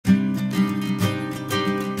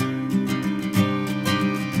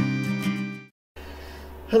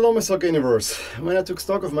Hello my soccer universe. When I took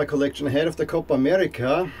stock of my collection ahead of the Copa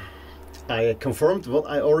America, I confirmed what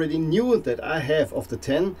I already knew, that I have of the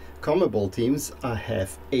 10 CONMEBOL teams, I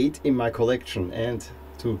have 8 in my collection. And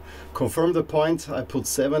to confirm the point, I put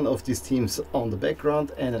 7 of these teams on the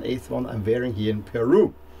background and an 8th one I'm wearing here in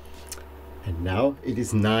Peru. And now it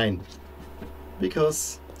is 9.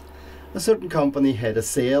 Because a certain company had a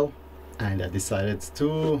sale and I decided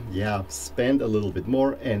to spend a little bit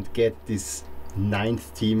more and get this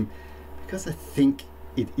 9th team, because I think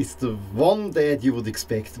it is the one that you would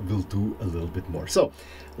expect will do a little bit more. So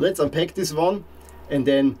let's unpack this one and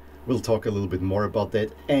then we'll talk a little bit more about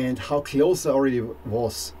that and how close I already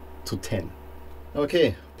was to 10.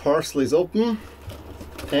 Okay, parcel is open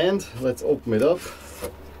and let's open it up.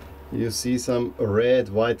 You see some red,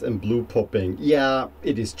 white and blue popping. Yeah,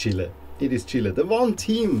 it is Chile. It is Chile. The one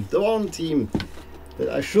team that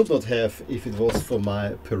I should not have if it was for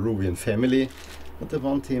my Peruvian family, but the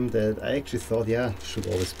one team that I actually thought, should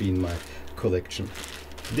always be in my collection.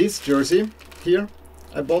 This jersey here,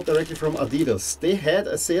 I bought directly from Adidas. They had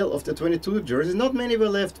a sale of the 22 jerseys. Not many were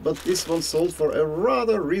left, but this one sold for a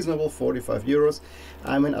rather reasonable 45 euros.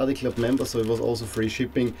 I'm an Adi Club member, so it was also free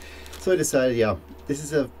shipping. So I decided, this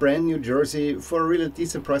is a brand new jersey for a really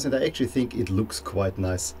decent price, and I actually think it looks quite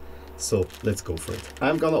nice. So let's go for it.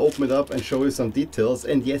 I'm gonna open it up and show you some details.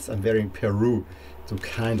 And yes, I'm wearing Peru to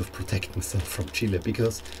kind of protect myself from Chile,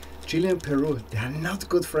 because Chile and Peru, they are not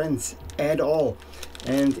good friends at all.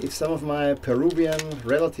 And if some of my Peruvian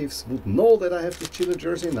relatives would know that I have this Chile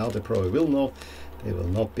jersey, now they probably will know, they will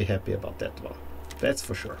not be happy about that one. That's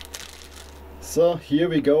for sure. So here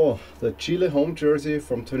we go, the Chile home jersey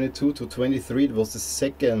from 22 to 23. It was the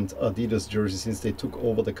second Adidas jersey since they took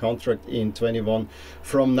over the contract in 21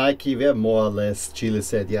 from Nike, where more or less Chile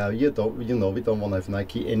said, we don't want to have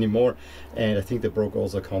Nike anymore. And I think they broke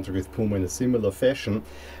also a contract with Puma in a similar fashion.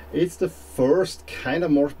 It's the first kind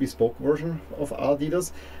of more bespoke version of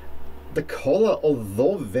Adidas. The color,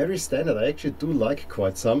 although very standard, I actually do like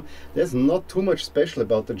quite some. There's not too much special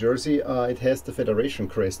about the jersey. It has the Federation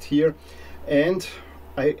crest here. And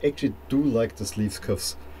I actually do like the sleeves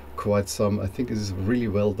cuffs quite some. I think this is really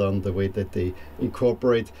well done, the way that they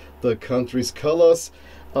incorporate the country's colors.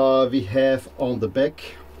 We have on the back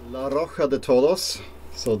La Roja de Todos,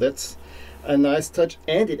 so that's a nice touch,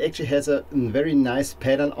 and it actually has a very nice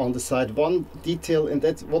pattern on the side. One detail, and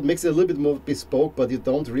that's what makes it a little bit more bespoke, but you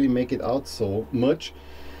don't really make it out so much.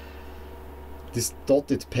 This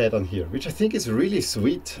dotted pattern here, which I think is really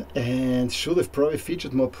sweet and should have probably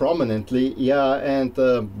featured more prominently. And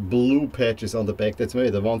the blue patches on the back, that's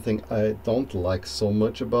maybe the one thing I don't like so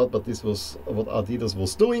much about, but this was what Adidas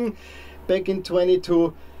was doing back in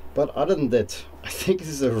 22. But other than that, I think this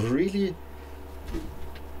is a really,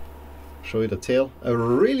 show you the tail, a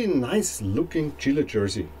really nice looking Chile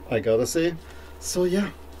jersey, I gotta say. So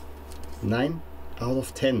 9 out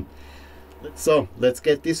of 10. So let's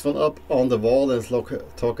get this one up on the wall and let's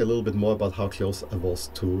talk a little bit more about how close I was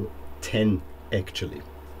to 10 actually.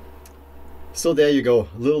 So there you go,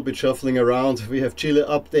 a little bit shuffling around. We have Chile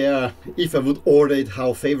up there. If I would order it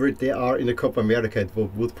how favorite they are in the Copa America, it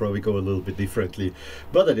would probably go a little bit differently.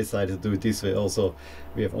 But I decided to do it this way also.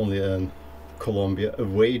 We have only a Colombia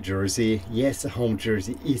away jersey. Yes, a home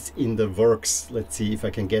jersey is in the works. Let's see if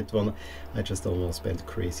I can get one. I just don't want to spend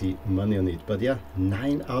crazy money on it. But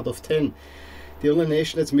 9 out of 10. The only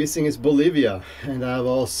nation that's missing is Bolivia, and I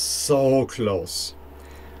was so close.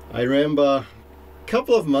 I remember a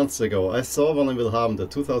couple of months ago I saw one in Wilhelm, the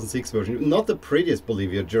 2006 version. Not the prettiest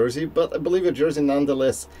Bolivia jersey, but a Bolivia jersey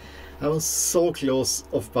nonetheless. I was so close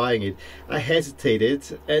of buying it. I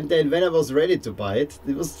hesitated, and then when I was ready to buy it,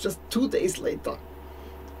 it was just 2 days later.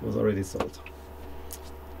 It was already sold.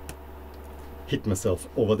 Hit myself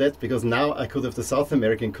over that, because now I could have the South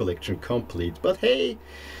American collection complete. But hey,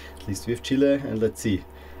 at least we have Chile, and let's see.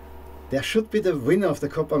 There should be the winner of the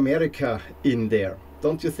Copa America in there,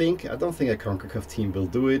 don't you think? I don't think a CONCACAF team will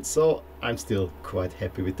do it, so I'm still quite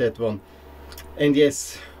happy with that one. And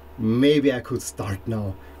yes, maybe I could start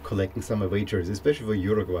now collecting some away jerseys, especially for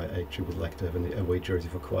Uruguay. I actually would like to have an away jersey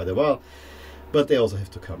for quite a while, but they also have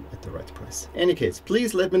to come at the right price. Any case,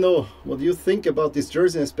 please let me know what you think about this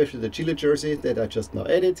jersey, especially the Chile jersey that I just now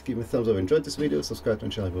added. Give me a thumbs up if you enjoyed this video, subscribe to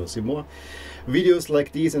my channel if you want to see more videos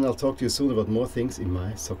like these, and I'll talk to you soon about more things in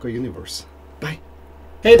my soccer universe. Bye!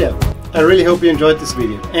 Hey there! I really hope you enjoyed this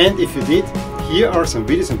video, and if you did, here are some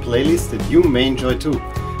videos and playlists that you may enjoy too.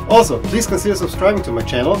 Also, please consider subscribing to my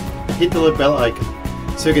channel and hit the little bell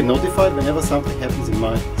icon, so you get notified whenever something happens in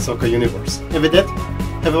my soccer universe. And with that,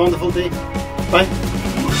 have a wonderful day. Bye!